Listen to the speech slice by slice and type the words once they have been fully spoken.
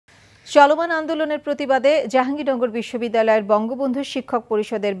চলমান আন্দোলনের প্রতিবাদে জাহাঙ্গীরনগর বিশ্ববিদ্যালয়ের বঙ্গবন্ধু শিক্ষক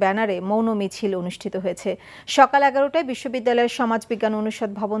পরিষদের ব্যানারে মৌন মিছিল অনুষ্ঠিত হয়েছে। সকাল 11টায় বিশ্ববিদ্যালয়ের সমাজবিজ্ঞান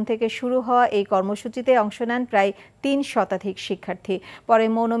অনুষদ ভবন থেকে শুরু হওয়া এই কর্মসূচিতে অংশ নেন প্রায় ৩ শতাধিক শিক্ষার্থী। পরে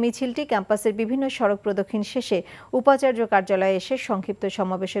মৌন মিছিলটি ক্যাম্পাসের বিভিন্ন সড়ক প্রদক্ষিণ শেষে উপাচার্য কার্যালয়ে এসে সংক্ষিপ্ত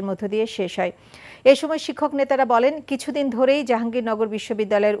সমাবেশের মধ্য দিয়ে শেষ হয়। এ সময় শিক্ষক নেতারা বলেন, কিছুদিন ধরেই জাহাঙ্গীরনগর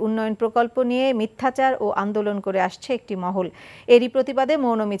বিশ্ববিদ্যালয়ের উন্নয়ন প্রকল্প নিয়ে মিথ্যাচার ও আন্দোলন করে আসছে একটি মহল। এরই প্রতিবাদে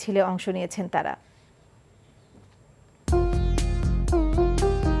মৌন মিছিলে অংশ নিয়েছেন তারা।